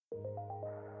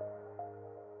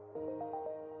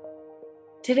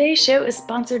Today's show is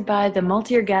sponsored by the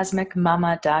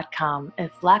multiorgasmicmama.com.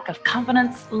 If lack of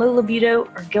confidence, low libido,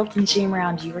 or guilt and shame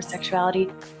around your sexuality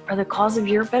are the cause of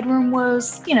your bedroom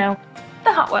woes, the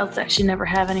hot wild sex you never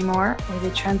have anymore, or the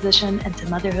transition into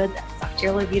motherhood that sucked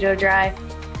your libido dry,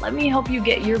 let me help you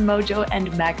get your mojo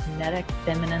and magnetic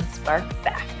feminine spark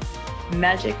back.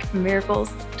 Magic,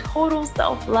 miracles, total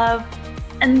self-love,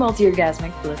 and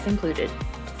multi-orgasmic bliss included.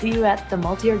 See you at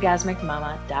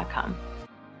themultiorgasmicmama.com.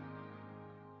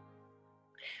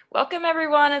 Welcome,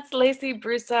 everyone. It's Lacey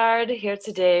Broussard here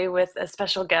today with a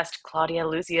special guest, Claudia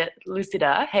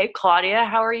Lucida. Hey, Claudia,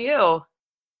 how are you?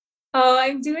 Oh,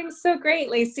 I'm doing so great,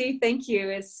 Lacey. Thank you.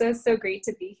 It's so great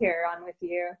to be here on with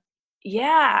you.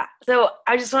 Yeah. So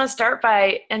I just want to start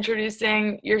by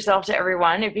introducing yourself to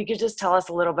everyone. If you could just tell us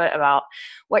a little bit about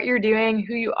what you're doing,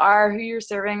 who you are, who you're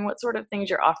serving, what sort of things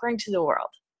you're offering to the world.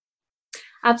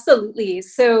 Absolutely.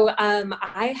 So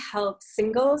I help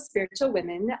single spiritual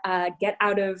women get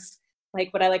out of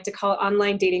like what I like to call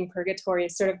online dating purgatory,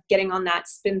 sort of getting on that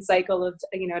spin cycle of,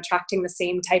 attracting the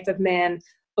same type of man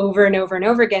over and over and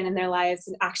over again in their lives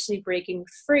and actually breaking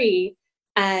free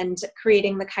and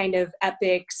creating the kind of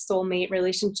epic soulmate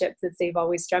relationship that they've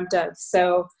always dreamt of.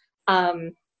 So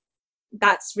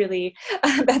that's really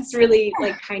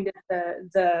like kind of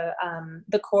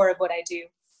the core of what I do.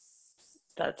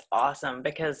 That's awesome,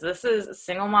 because this is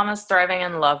Single Mamas Thriving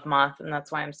in Love Month, and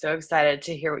that's why I'm so excited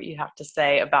to hear what you have to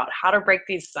say about how to break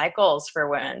these cycles for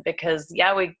women. Because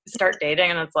we start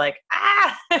dating and it's like,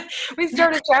 we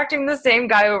start attracting the same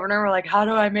guy over and over. We're like, how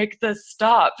do I make this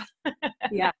stop?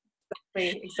 Yeah,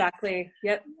 exactly.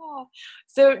 Yep. Yeah.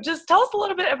 So just tell us a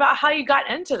little bit about how you got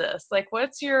into this. Like,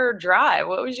 what's your drive?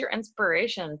 What was your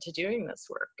inspiration to doing this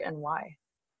work, and why?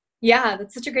 Yeah,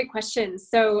 that's such a great question.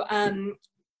 So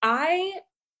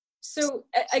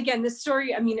again, this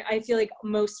story, I feel like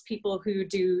most people who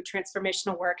do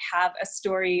transformational work have a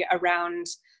story around,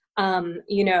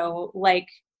 like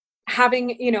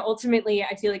having, ultimately,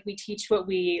 I feel like we teach what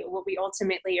we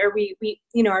ultimately, or we,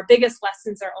 our biggest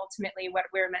lessons are ultimately what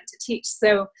we're meant to teach.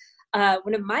 So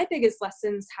one of my biggest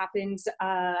lessons happened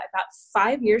about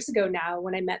 5 years ago now,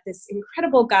 when I met this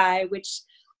incredible guy, who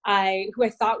I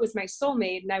thought was my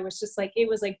soulmate. And I was just like, it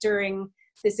was like during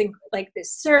this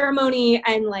ceremony,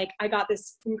 and like I got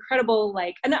this incredible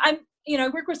and I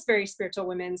work with very spiritual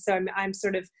women, so I'm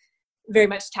sort of very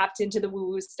much tapped into the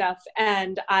woo-woo stuff,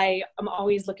 and I am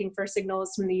always looking for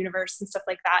signals from the universe and stuff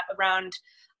like that around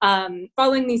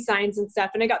following these signs and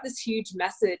stuff. And I got this huge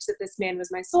message that this man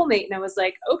was my soulmate, and I was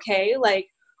like, okay, like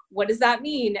what does that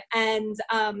mean? And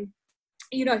I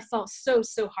felt so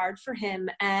hard for him,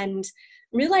 and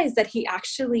realized that he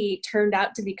actually turned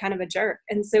out to be kind of a jerk.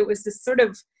 And so it was this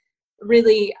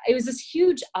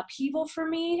huge upheaval for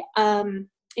me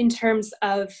in terms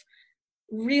of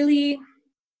really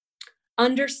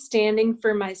understanding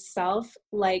for myself,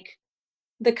 like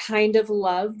the kind of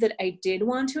love that I did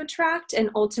want to attract. And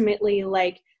ultimately,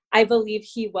 like, I believe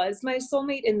he was my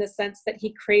soulmate in the sense that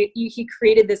he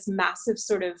created this massive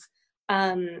sort of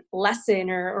lesson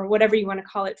or whatever you want to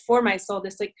call it for my soul,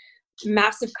 this like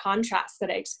massive contrast that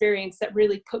I experienced that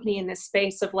really put me in this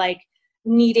space of like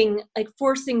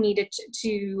forcing me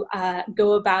to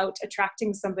go about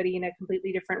attracting somebody in a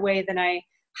completely different way than I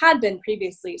had been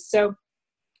previously. So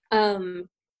so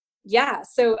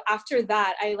after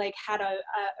that, I like had a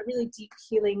really deep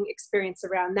healing experience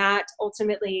around that.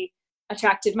 Ultimately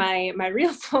attracted my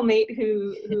real soulmate,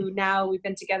 who now we've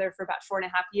been together for about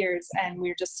 4.5 years, and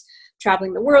we're just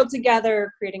traveling the world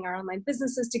together, creating our online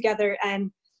businesses together,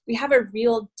 and we have a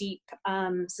real deep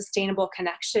sustainable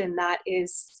connection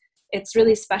it's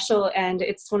really special. And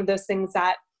it's one of those things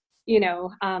that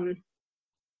and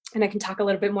I can talk a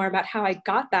little bit more about how I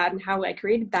got that and how I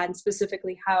created that, and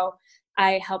specifically how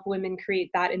I help women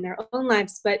create that in their own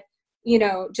lives. But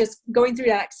just going through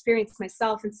that experience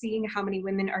myself and seeing how many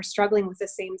women are struggling with the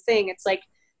same thing, it's like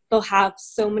they'll have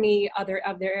so many other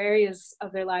of their areas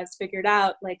of their lives figured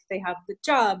out. Like they have the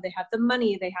job, they have the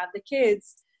money, they have the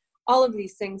kids, all of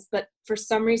these things. But for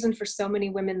some reason, for so many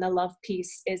women, the love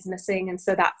piece is missing. And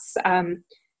so that's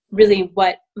really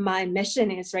what my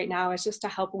mission is right now, is just to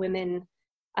help women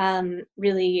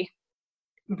really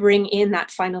bring in that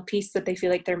final piece that they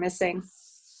feel like they're missing.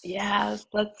 Yeah,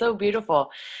 that's so beautiful.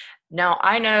 Now,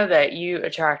 I know that you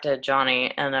attracted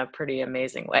Johnny in a pretty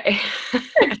amazing way. So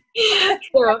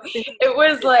it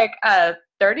was like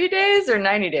 30 days or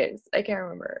 90 days. I can't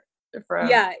remember.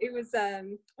 Yeah, it was,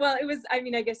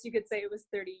 I guess you could say it was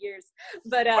 30 years,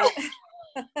 but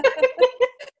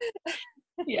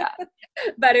Yeah.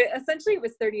 But essentially it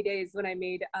was 30 days when I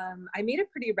made a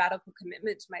pretty radical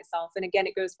commitment to myself. And again,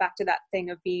 it goes back to that thing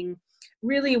of being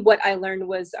really, what I learned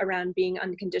was around being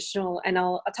unconditional. And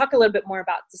I'll talk a little bit more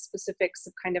about the specifics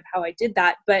of kind of how I did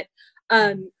that. But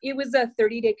it was a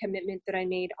 30-day commitment that I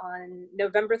made on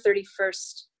November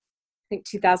 31st, I think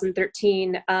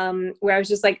 2013, where I was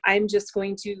just like, I'm just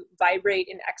going to vibrate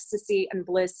in ecstasy and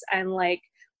bliss and like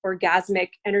orgasmic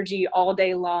energy all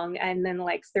day long. And then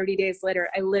like 30 days later,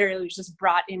 I literally was just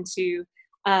brought into,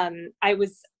 I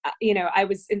was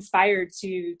inspired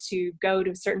to go to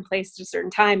a certain place at a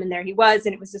certain time. And there he was.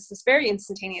 And it was just this very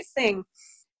instantaneous thing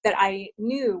that I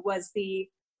knew was the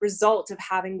result of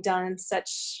having done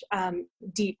such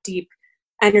deep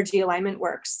energy alignment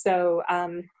work. So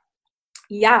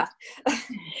yeah,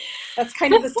 that's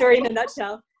kind of the story in a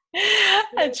nutshell.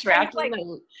 Attracting kind of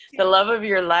like, the love of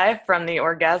your life from the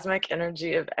orgasmic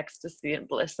energy of ecstasy and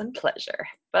bliss and pleasure.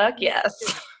 Fuck yes.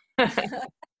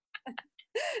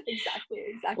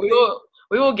 Exactly.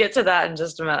 We will get to that in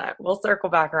just a minute. We'll circle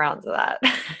back around to that.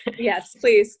 Yes,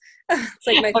 please. It's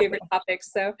like my favorite topic.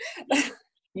 So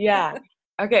yeah.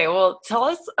 Okay. Well, tell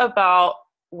us about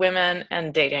women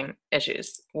and dating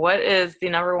issues. What is the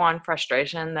number one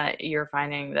frustration that you're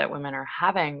finding that women are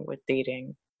having with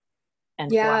dating?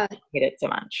 And why I hate it so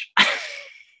much?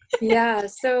 Yeah.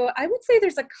 So I would say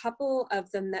there's a couple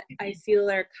of them that I feel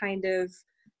are kind of,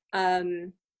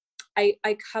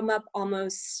 I come up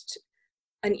almost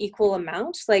an equal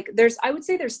amount. Like I would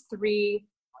say there's three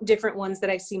different ones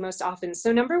that I see most often.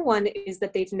 So number one is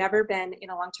that they've never been in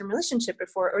a long-term relationship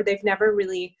before, or they've never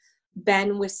really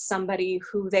been with somebody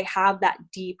who they have that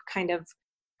deep kind of,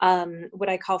 what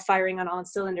I call firing on all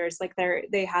cylinders. Like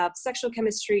they have sexual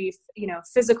chemistry,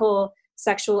 physical,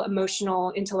 sexual,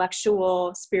 emotional,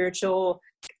 intellectual, spiritual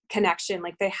connection.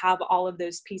 Like they have all of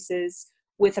those pieces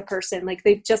with a person. Like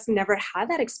they've just never had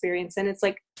that experience. And it's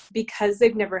like, because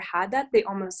they've never had that, they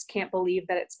almost can't believe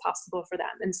that it's possible for them.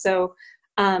 And so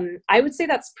I would say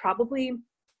that's probably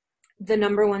the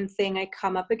number one thing I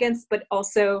come up against, but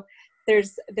also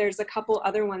there's a couple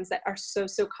other ones that are so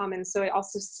common. So I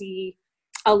also see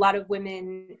a lot of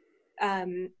women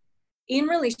in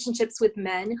relationships with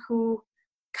men who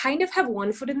kind of have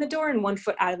one foot in the door and one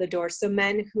foot out of the door. So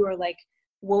men who are like,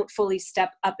 won't fully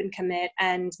step up and commit,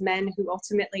 and men who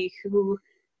ultimately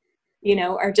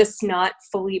are just not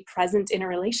fully present in a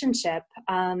relationship.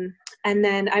 And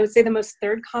then I would say the most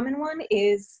third common one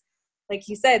is, like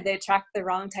you said, they attract the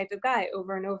wrong type of guy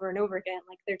over and over and over again.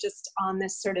 Like they're just on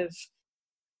this sort of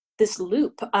this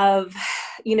loop of,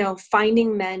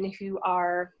 finding men who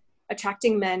are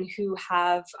attracting men who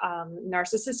have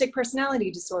narcissistic personality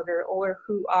disorder, or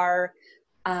who are,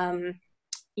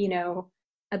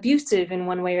 abusive in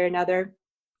one way or another,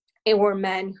 or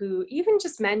men who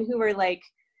are like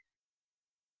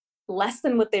less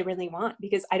than what they really want,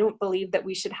 because I don't believe that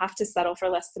we should have to settle for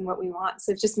less than what we want.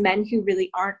 So just men who really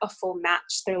aren't a full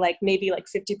match. They're like maybe like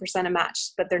 50% a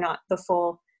match, but they're not the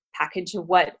full package of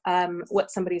what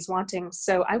somebody's wanting.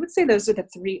 So I would say those are the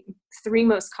three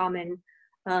most common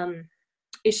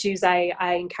issues I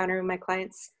encounter with my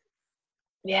clients.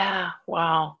 Yeah.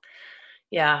 Wow.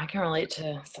 Yeah, I can relate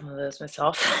to some of those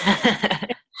myself.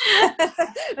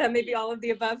 Maybe all of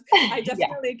the above. I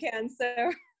definitely can.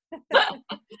 So.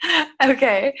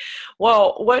 Okay.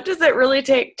 Well, what does it really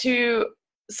take to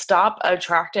stop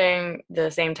attracting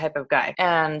the same type of guy?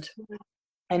 And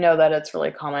I know that it's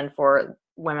really common for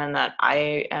women that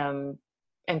I am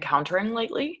encountering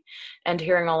lately and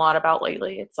hearing a lot about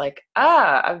lately. It's like,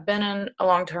 I've been in a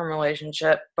long-term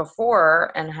relationship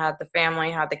before and had the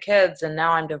family, had the kids, and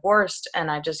now I'm divorced and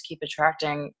I just keep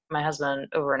attracting my husband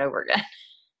over and over again.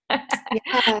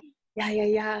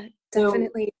 Yeah.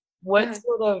 Definitely. So what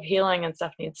sort of healing and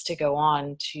stuff needs to go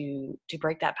on to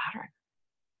break that pattern?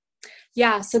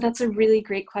 Yeah, so that's a really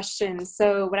great question.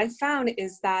 So what I found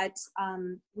is that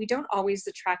we don't always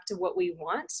attract to what we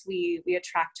want. We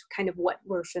attract kind of what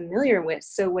we're familiar with.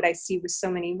 So what I see with so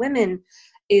many women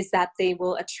is that they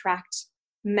will attract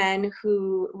men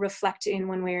who reflect in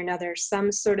one way or another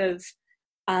some sort of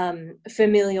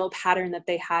familial pattern that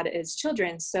they had as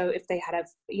children. So if they had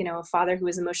a father who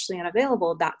was emotionally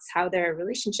unavailable, that's how their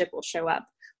relationship will show up.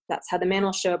 That's how the man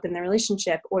will show up in their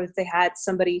relationship. Or if they had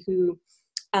somebody who,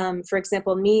 for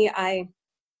example, me, I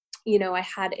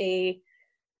had a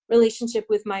relationship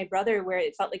with my brother where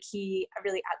it felt like he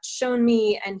really outshone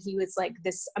me, and he was like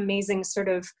this amazing sort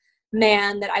of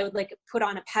man that I would like put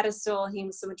on a pedestal. He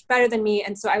was so much better than me.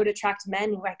 And so I would attract men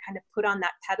who I kind of put on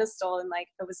that pedestal. And like,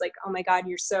 I was like, oh my God,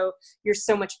 you're so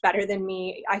much better than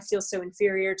me. I feel so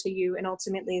inferior to you. And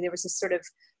ultimately there was this sort of,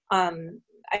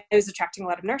 I was attracting a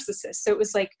lot of narcissists. So it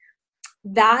was like,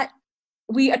 that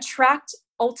we attract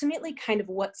ultimately kind of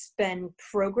what's been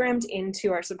programmed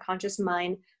into our subconscious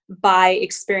mind by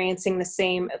experiencing the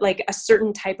same, like a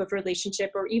certain type of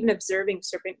relationship, or even observing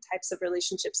certain types of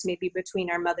relationships, maybe between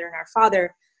our mother and our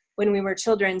father when we were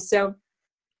children. So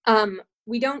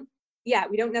we don't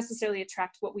necessarily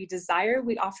attract what we desire.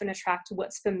 We often attract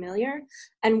what's familiar,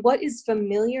 and what is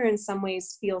familiar in some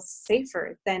ways feels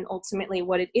safer than ultimately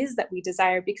what it is that we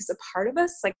desire, because a part of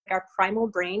us, like our primal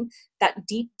brain, that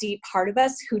deep part of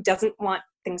us who doesn't want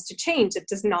things to change, it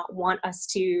does not want us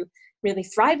to really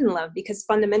thrive in love, because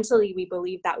fundamentally we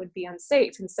believe that would be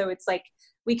unsafe. And so it's like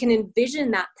we can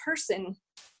envision that person,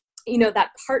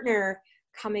 that partner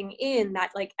coming in,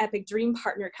 that like epic dream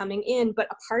partner coming in, but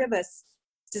a part of us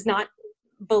does not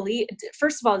believe,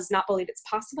 first of all, does not believe it's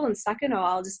possible, and second of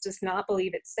all, just does not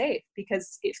believe it's safe,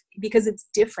 because it's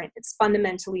different. It's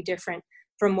fundamentally different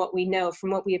from what we know,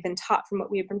 from what we have been taught, from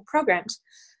what we have been programmed.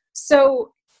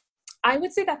 So I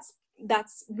would say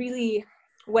that's really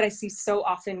what I see so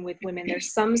often with women.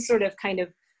 There's some sort of kind of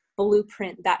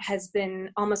blueprint that has been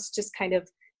almost just kind of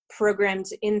programmed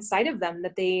inside of them,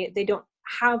 that they don't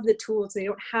have the tools, they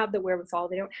don't have the wherewithal,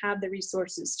 they don't have the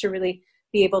resources to really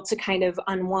be able to kind of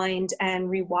unwind and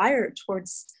rewire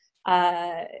towards,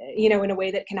 in a way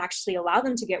that can actually allow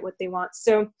them to get what they want.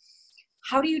 So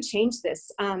how do you change this?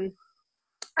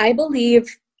 I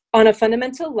believe on a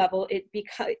fundamental level,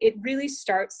 it really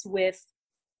starts with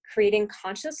creating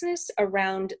consciousness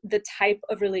around the type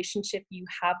of relationship you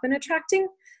have been attracting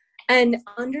and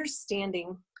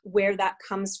understanding where that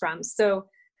comes from. So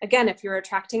again, if you're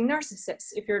attracting narcissists,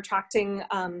 if you're attracting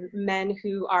men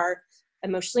who are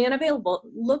emotionally unavailable,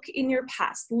 look in your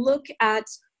past, look at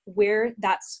where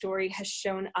that story has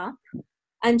shown up,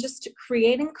 and just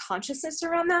creating consciousness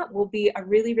around that will be a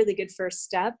really, really good first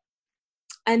step.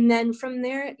 And then from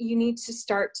there, you need to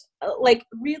start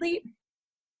really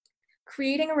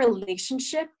creating a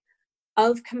relationship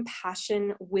of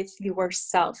compassion with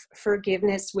yourself,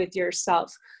 forgiveness with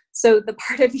yourself. So the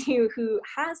part of you who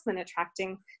has been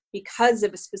attracting because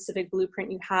of a specific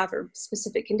blueprint you have or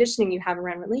specific conditioning you have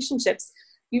around relationships,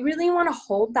 you really want to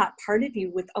hold that part of you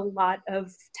with a lot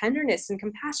of tenderness and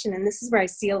compassion. And this is where I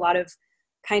see a lot of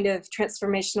kind of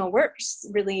transformational works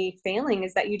really failing,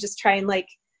 is that you just try and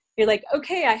you're like,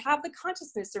 okay, I have the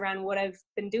consciousness around what I've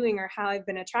been doing or how I've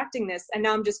been attracting this. And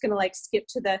now I'm just going to skip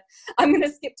to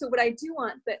what I do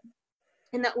want.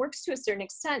 And that works to a certain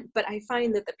extent. But I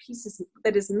find that the pieces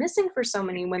that is missing for so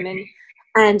many women,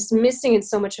 and missing in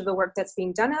so much of the work that's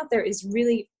being done out there, is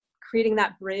really creating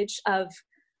that bridge of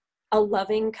a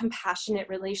loving, compassionate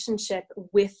relationship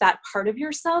with that part of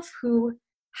yourself who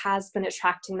has been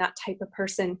attracting that type of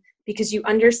person, because you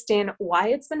understand why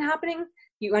it's been happening.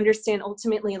 You understand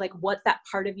ultimately what that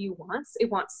part of you wants.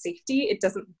 It wants safety. It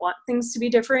doesn't want things to be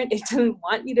different. It doesn't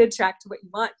want you to attract what you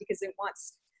want, because it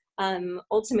wants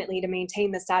ultimately to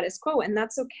maintain the status quo. And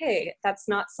that's okay. That's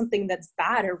not something that's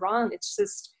bad or wrong. It's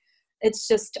just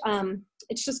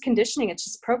conditioning. It's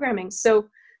just programming. So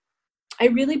I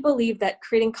really believe that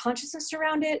creating consciousness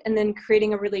around it, and then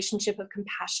creating a relationship of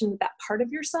compassion with that part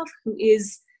of yourself who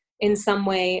is in some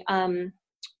way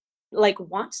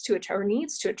wants to attract or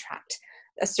needs to attract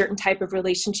a certain type of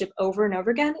relationship over and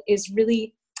over again, is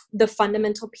really the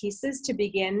fundamental pieces to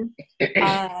begin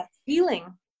feeling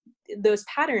those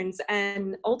patterns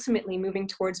and ultimately moving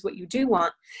towards what you do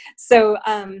want. So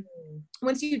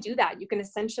once you do that, you can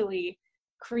essentially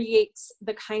create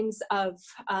the kinds of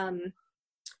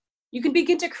you can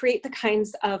begin to create the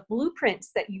kinds of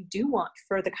blueprints that you do want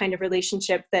for the kind of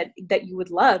relationship that you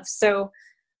would love. So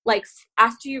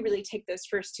after you really take those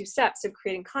first two steps of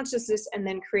creating consciousness and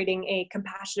then creating a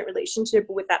compassionate relationship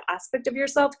with that aspect of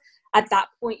yourself, at that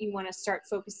point you want to start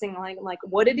focusing on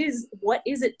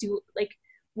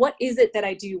what is it that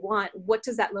I do want? What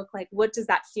does that look like? What does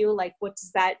that feel like? What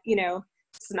does that,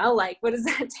 smell like? What does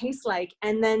that taste like?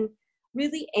 And then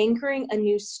really anchoring a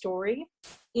new story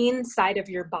inside of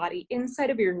your body, inside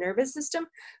of your nervous system.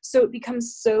 So it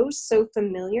becomes so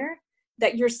familiar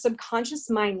that your subconscious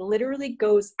mind literally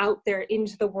goes out there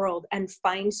into the world and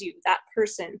finds you, that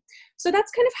person. So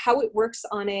that's kind of how it works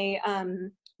on a,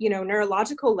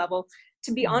 neurological level.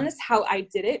 To be honest, how I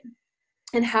did it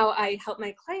and how I help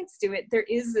my clients do it, there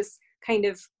is this kind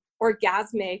of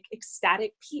orgasmic,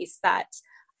 ecstatic piece that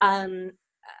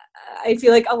I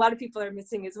feel like a lot of people are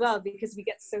missing as well, because we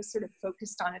get so sort of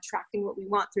focused on attracting what we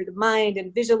want through the mind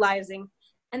and visualizing.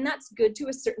 And that's good to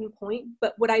a certain point.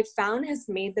 But what I've found has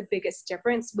made the biggest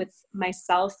difference with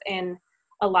myself and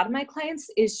a lot of my clients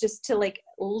is just to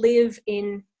live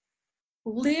in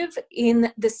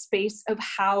the space of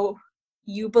how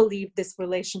you believe this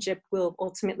relationship will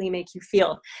ultimately make you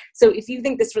feel. So if you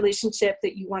think this relationship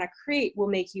that you want to create will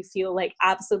make you feel like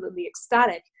absolutely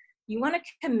ecstatic, you want to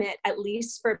commit at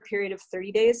least for a period of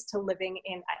 30 days to living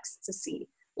in ecstasy,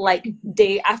 like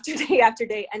day after day after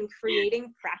day, and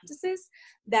creating practices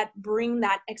that bring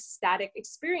that ecstatic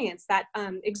experience, that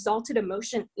exalted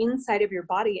emotion inside of your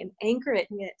body, and anchor it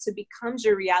in it so it becomes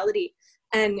your reality.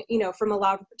 And, you know, from a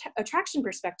law of attraction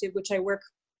perspective, which I work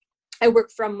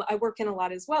in a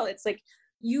lot as well, it's like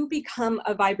you become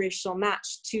a vibrational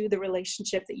match to the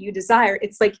relationship that you desire.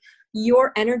 It's like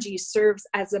your energy serves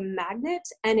as a magnet,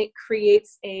 and it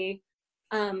creates a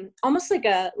almost like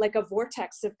a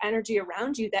vortex of energy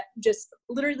around you that just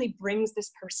literally brings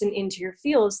this person into your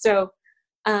field. So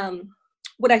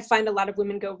what I find a lot of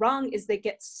women go wrong is they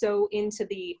get so into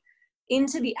the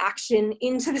action,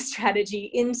 into the strategy,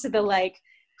 into the like,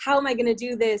 how am I going to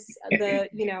do this? The,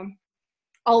 you know,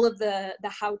 all of the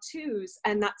how-tos,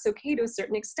 and that's okay to a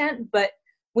certain extent. But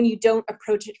when you don't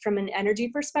approach it from an energy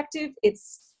perspective,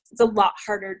 it's a lot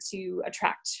harder to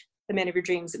attract the man of your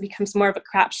dreams. It becomes more of a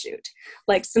crapshoot.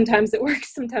 Like sometimes it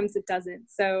works, sometimes it doesn't.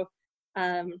 So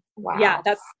Wow. yeah,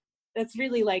 that's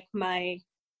really like my,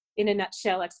 in a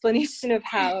nutshell, explanation of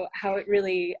how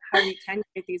you can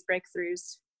create these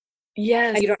breakthroughs.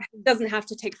 Yes. And it doesn't have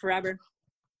to take forever.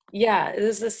 Yeah,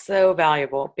 this is so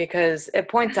valuable because it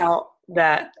points out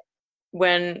that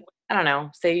when, I don't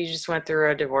know, say you just went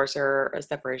through a divorce or a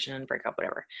separation, breakup,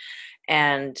 whatever,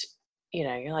 and, you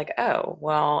know, you're like, oh,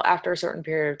 well, after a certain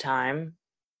period of time,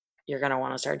 you're going to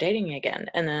want to start dating again.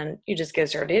 And then you just go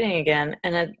start dating again,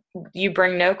 and you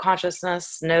bring no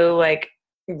consciousness, no like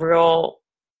real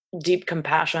deep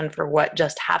compassion for what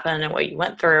just happened and what you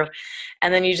went through,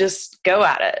 and then you just go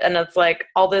at it, and it's like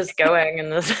all this going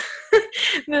and this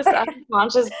this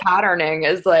unconscious patterning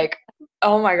is like,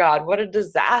 oh my god, what a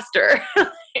disaster. And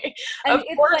of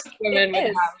it's course like, women would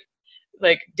have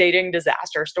like dating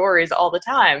disaster stories all the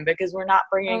time because we're not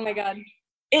bringing oh my god,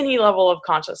 any level of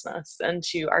consciousness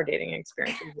into our dating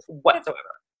experiences whatsoever.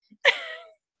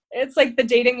 It's like the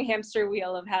dating hamster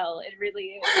wheel of hell. It really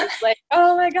is. It's like,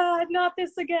 oh my god, not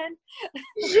this again.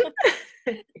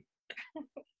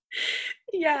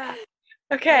 Yeah.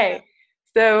 Okay.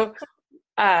 So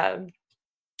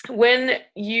when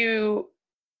you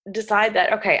decide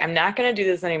that, okay, I'm not going to do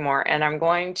this anymore, and I'm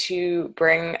going to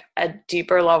bring a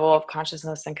deeper level of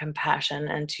consciousness and compassion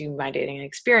into my dating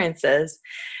experiences,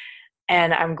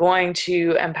 and I'm going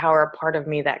to empower a part of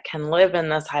me that can live in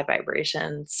this high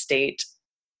vibration state,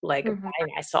 like by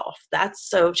myself. That's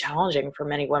so challenging for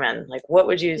many women. Like, what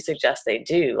would you suggest they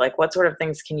do? Like, what sort of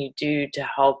things can you do to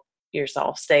help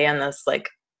yourself stay in this like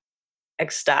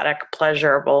ecstatic,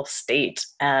 pleasurable state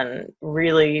and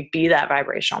really be that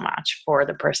vibrational match for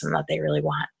the person that they really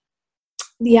want?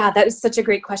 Yeah, that is such a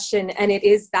great question. And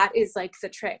that is like the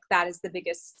trick. That is the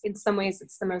biggest, in some ways,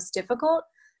 it's the most difficult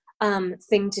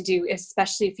thing to do,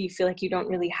 especially if you feel like you don't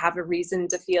really have a reason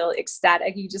to feel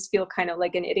ecstatic. You just feel kind of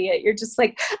like an idiot. You're just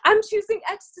like, I'm choosing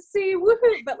ecstasy,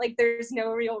 woohoo! But like, there's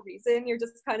no real reason. You're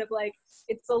just kind of like,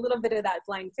 it's a little bit of that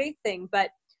blind faith thing.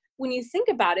 But when you think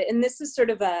about it, and this is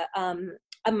sort of a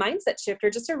mindset shift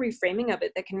or just a reframing of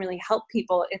it that can really help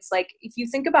people. It's like, if you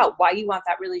think about why you want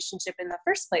that relationship in the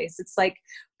first place, it's like,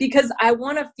 because I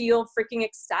want to feel freaking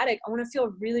ecstatic. I want to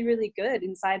feel really, really good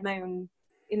inside my own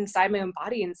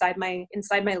body, inside my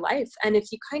life. And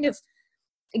if you kind of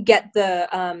get the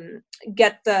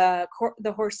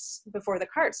horse before the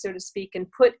cart, so to speak, and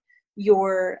put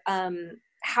your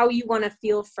how you want to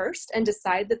feel first, and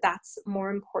decide that that's more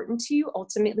important to you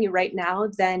ultimately right now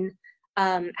than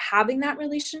having that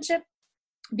relationship,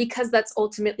 because that's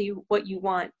ultimately what you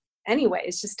want anyway,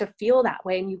 is just to feel that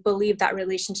way, and you believe that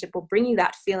relationship will bring you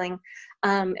that feeling.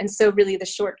 And so really the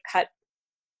shortcut,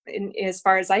 as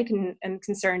far as am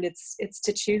concerned, it's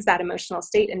to choose that emotional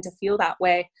state and to feel that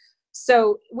way.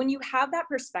 So when you have that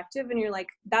perspective and you're like,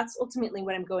 that's ultimately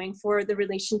what I'm going for, the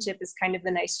relationship is kind of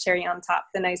the nice cherry on top,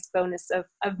 the nice bonus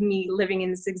of me living in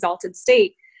this exalted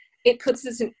state. It puts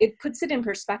it in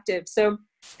perspective. So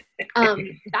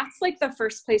that's like the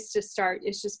first place to start,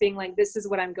 is just being like, this is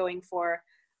what I'm going for.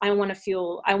 I want to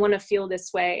feel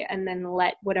this way, and then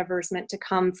let whatever's meant to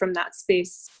come from that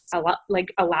space,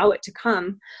 allow it to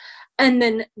come. And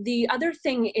then the other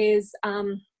thing is, I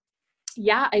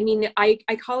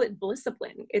call it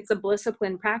blisscipline. It's a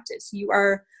blisscipline practice. You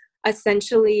are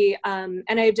essentially, and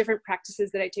I have different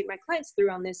practices that I take my clients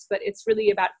through on this, but it's really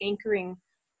about anchoring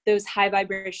those high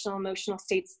vibrational emotional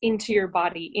states into your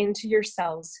body, into your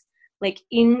cells, like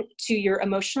into your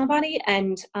emotional body.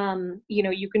 And,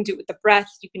 you can do it with the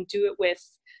breath. You can do it with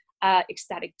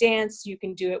ecstatic dance. You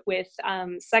can do it with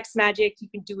sex magic. You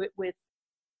can do it with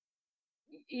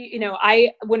you know,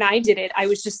 when I did it, I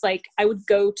was just like, I would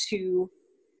go to,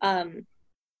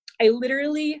 I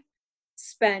literally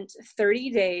spent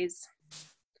 30 days,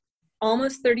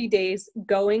 almost 30 days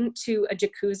going to a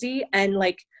jacuzzi and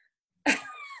like,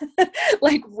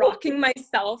 like rocking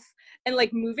myself and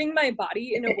like moving my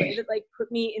body in a way that like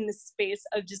put me in the space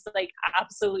of just like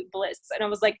absolute bliss. And I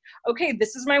was like, okay,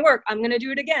 this is my work. I'm going to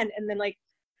do it again. And then like,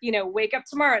 you know, wake up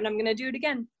tomorrow and I'm going to do it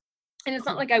again. And it's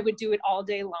not like I would do it all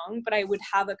day long, but I would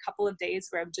have a couple of days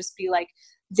where I would just be like,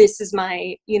 this is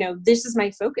my, you know, this is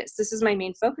my focus. This is my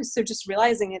main focus. So just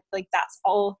realizing it, like, that's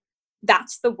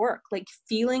the work. Like,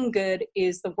 feeling good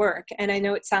is the work. And I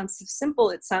know it sounds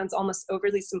simple. It sounds almost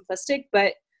overly simplistic,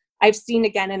 but I've seen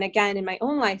again and again in my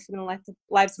own life and in the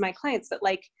lives of my clients that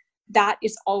like, that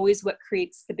is always what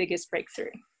creates the biggest breakthrough.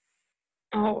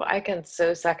 Oh, I can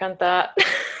so second that.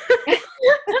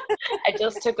 I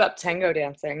just took up tango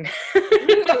dancing. Ooh,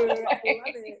 I love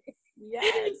it.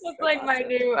 Yes, that's like awesome. My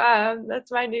new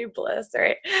that's my new bliss,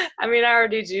 right? I mean, I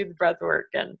already do the breath work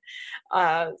and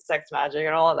sex magic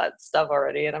and all of that stuff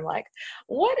already, and I'm like,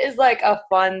 what is like a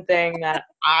fun thing that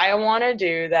I want to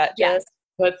do that just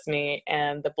puts me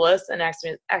in the bliss and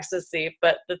ecstasy?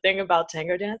 But the thing about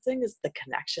tango dancing is the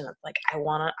connection. It's like I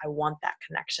want that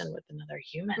connection with another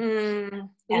human.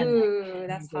 And ooh,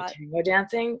 that's hot. Tango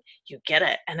dancing, you get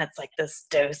it, and it's like this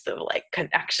dose of like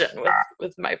connection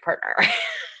with my partner.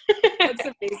 That's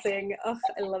amazing. Oh,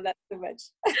 I love that so much.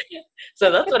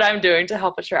 So that's what I'm doing to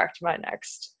help attract my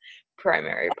next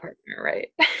primary partner, right?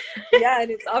 Yeah, and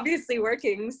it's obviously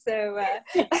working. So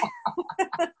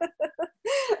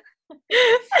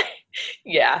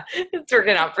yeah, it's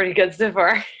working out pretty good so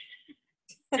far.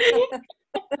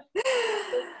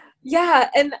 Yeah,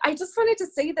 and I just wanted to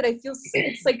say that I feel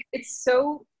it's like, it's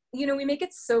so, you know, we make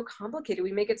it so complicated.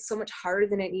 We make it so much harder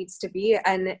than it needs to be.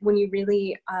 And when you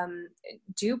really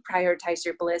do prioritize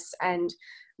your bliss and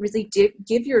really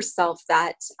give yourself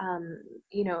that,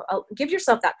 you know, give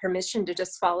yourself that permission to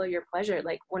just follow your pleasure.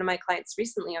 Like one of my clients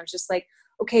recently, I was just like,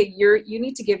 okay, you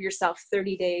need to give yourself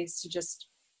 30 days to just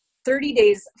 30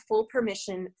 days, full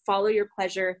permission, follow your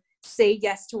pleasure, say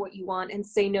yes to what you want and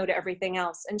say no to everything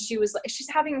else. And she's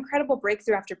having incredible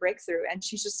breakthrough after breakthrough. And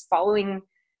she's just following,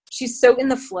 she's so in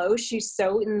the flow. She's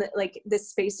so in the, like, this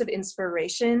space of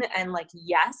inspiration and like,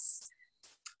 yes.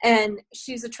 And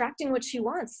she's attracting what she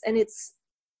wants. And it's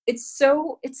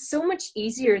so much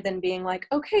easier than being like,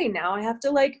 okay, now I have to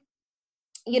like,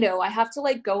 you know, I have to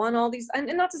like go on all these, and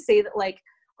not to say that like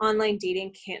online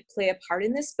dating can't play a part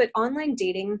in this, but online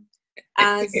dating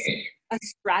as a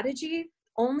strategy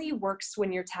only works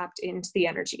when you're tapped into the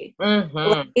energy. Mm-hmm.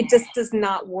 Like, it just does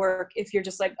not work if you're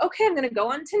just like, okay, I'm going to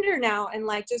go on Tinder now and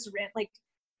like just like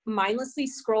mindlessly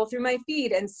scroll through my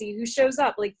feed and see who shows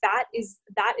up. Like that is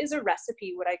a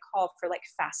recipe, what I call for like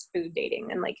fast food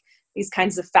dating and like these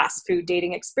kinds of fast food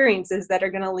dating experiences that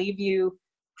are going to leave you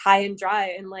high and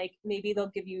dry, and like maybe they'll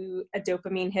give you a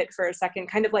dopamine hit for a second,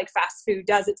 kind of like fast food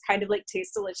does. It's kind of like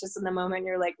tastes delicious in the moment.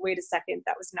 You're like, wait a second,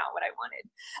 that was not what I wanted.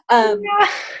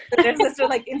 But there's this sort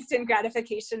of like instant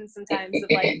gratification sometimes of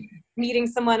like meeting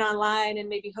someone online and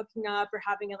maybe hooking up or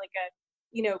having like a,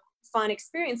 you know, fun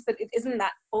experience, but it isn't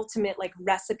that ultimate like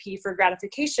recipe for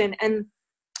gratification. And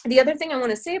the other thing I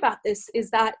want to say about this is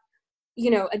that, you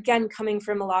know, again, coming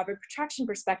from a law of attraction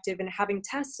perspective and having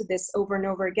tested this over and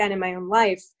over again in my own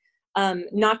life,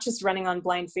 not just running on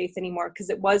blind faith anymore, because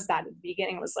it was that at the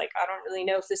beginning, it was like, I don't really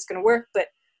know if this is going to work, but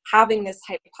having this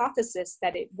hypothesis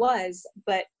that it was,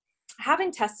 but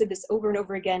having tested this over and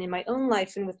over again in my own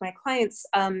life and with my clients,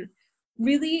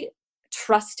 really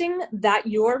trusting that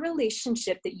your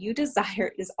relationship that you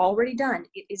desire is already done.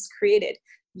 It is created.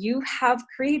 You have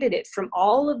created it from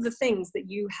all of the things that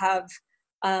you have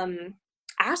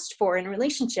asked for in a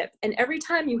relationship. And every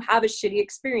time you have a shitty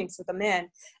experience with a man,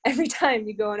 every time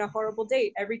you go on a horrible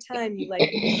date, every time you like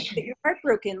get your heart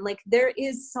broken, like there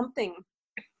is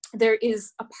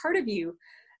a part of you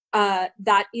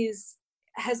that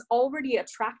has already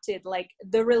attracted like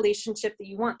the relationship that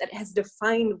you want, that has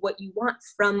defined what you want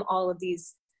from all of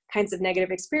these kinds of negative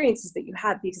experiences that you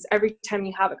have. Because every time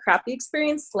you have a crappy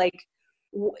experience, like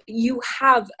you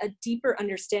have a deeper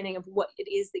understanding of what it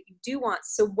is that you do want.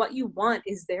 So what you want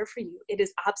is there for you. It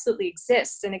is absolutely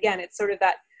exists. And again, it's sort of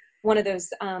that one of those,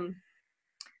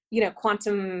 you know,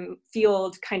 quantum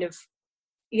field kind of,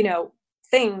 you know,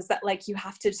 things that like you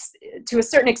have to a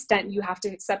certain extent, you have to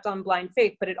accept on blind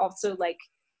faith, but it also like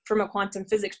from a quantum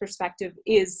physics perspective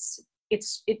it's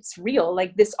real.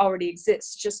 Like this already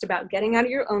exists, just about getting out of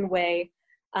your own way,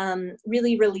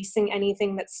 really releasing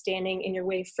anything that's standing in your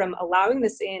way from allowing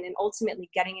this in, and ultimately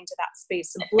getting into that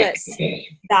space of bliss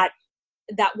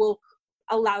that will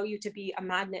allow you to be a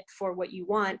magnet for what you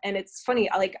want. And it's funny,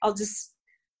 like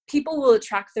people will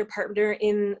attract their partner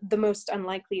in the most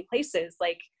unlikely places.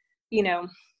 Like, you know,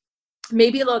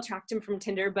 maybe they'll attract him from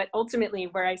Tinder, but ultimately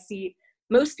where I see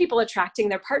most people attracting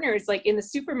their partners, like in the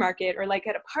supermarket or like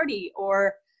at a party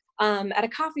or at a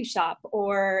coffee shop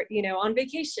or, you know, on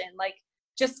vacation, like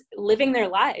just living their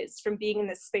lives from being in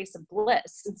this space of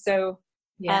bliss. And so,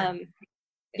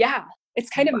 it's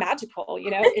kind of magical,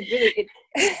 you know, it really,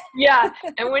 yeah.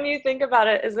 And when you think about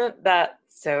it, isn't that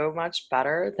so much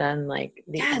better than like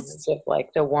the image of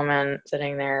like the woman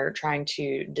sitting there trying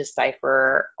to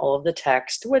decipher all of the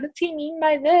text? What does he mean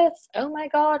by this? Oh my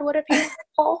God, what if he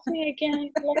calls me again?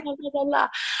 Blah, blah, blah, blah, blah.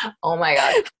 Oh my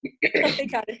God. I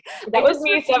got it. That was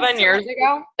me 7 years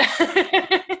ago.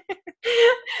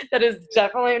 That is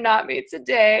definitely not me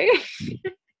today.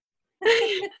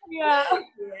 Yeah.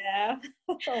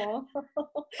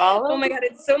 Oh my God,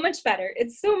 it's so much better.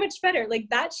 It's so much better. Like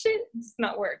that shit does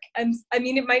not work. I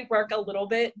mean, it might work a little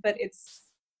bit, but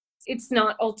it's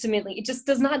not ultimately, it just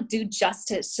does not do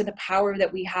justice to the power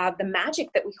that we have, the magic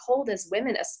that we hold as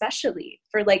women, especially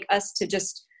for like us to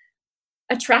just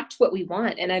attract what we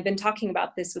want. And I've been talking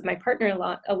about this with my partner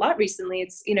a lot recently.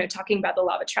 It's, you know, talking about the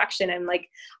law of attraction. And like,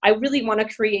 I really want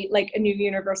to create like a new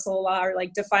universal law, or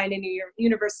like define a new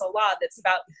universal law that's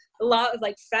about the law of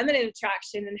like feminine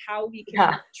attraction and how we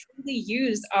can truly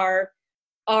use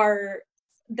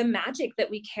the magic that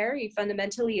we carry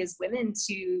fundamentally as women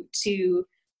to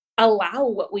allow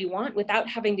what we want without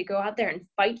having to go out there and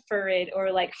fight for it, or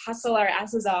like hustle our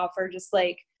asses off, or just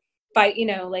like fight, you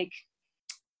know, like,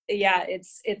 yeah, it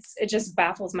just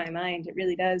baffles my mind. It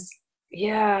really does.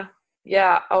 Yeah.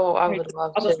 Oh, I would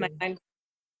love to. My mind.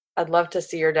 I'd love to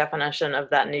see your definition of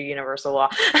that new universal law.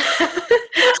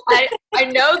 I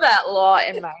know that law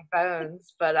in my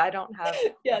bones, but I don't have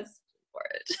for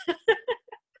it.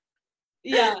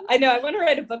 Yeah, I know. I want to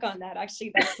write a book on that.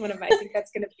 Actually, that's one of my, I think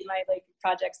that's going to be my like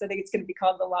projects. I think it's going to be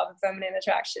called The Law of Feminine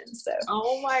Attraction. So.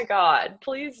 Oh my God,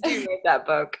 please do write that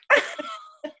book.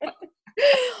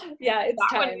 Yeah, it's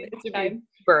that time. It's time.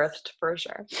 Birthed for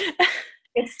sure.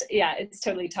 It's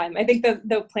totally time. I think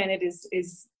the planet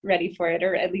is ready for it,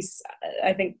 or at least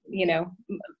I think, you know,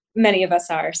 many of us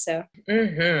are. So.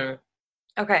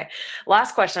 Okay.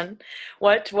 Last question.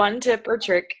 What one tip or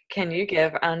trick can you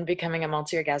give on becoming a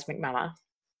multi-orgasmic mama?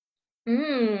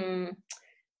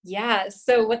 Yeah.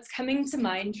 So what's coming to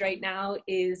mind right now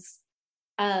is,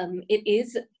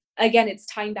 again, it's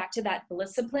tying back to that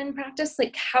discipline practice.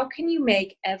 Like, how can you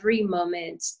make every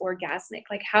moment orgasmic?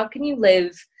 Like, how can you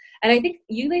live? And I think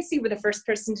you, Lacey, were the first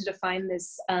person to define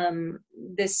this,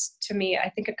 this to me, I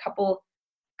think a couple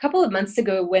of months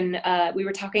ago when we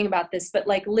were talking about this, but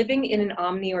like living in an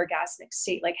omni-orgasmic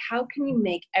state, like how can you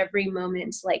make every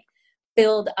moment like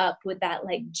filled up with that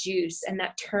like juice and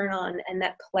that turn on and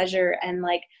that pleasure, and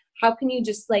like how can you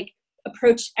just like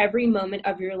approach every moment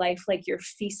of your life like your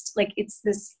feast, like it's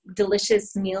this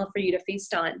delicious meal for you to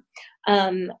feast on.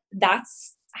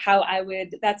 That's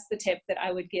the tip that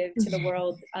I would give to the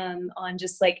world on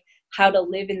just like how to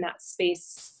live in that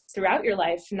space throughout your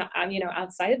life, not, you know,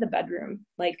 outside of the bedroom.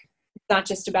 Like it's not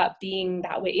just about being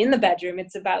that way in the bedroom,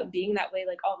 it's about being that way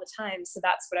like all the time. So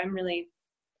that's what I'm really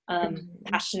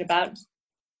passionate about.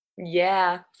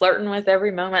 Yeah, flirting with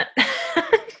every moment.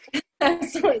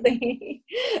 Absolutely.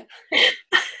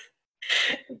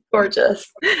 Gorgeous.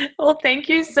 Well, thank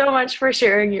you so much for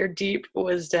sharing your deep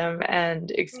wisdom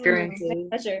and experiences. My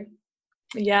pleasure.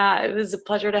 Yeah, it was a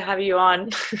pleasure to have you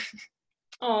on.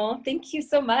 Oh, thank you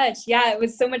so much. Yeah, it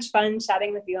was so much fun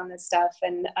chatting with you on this stuff,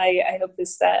 and I hope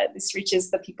this reaches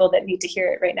the people that need to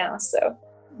hear it right now. So,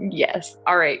 yes.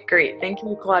 All right, great. Thank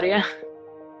you, Claudia.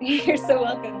 You're so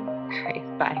welcome. All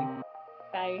right, bye.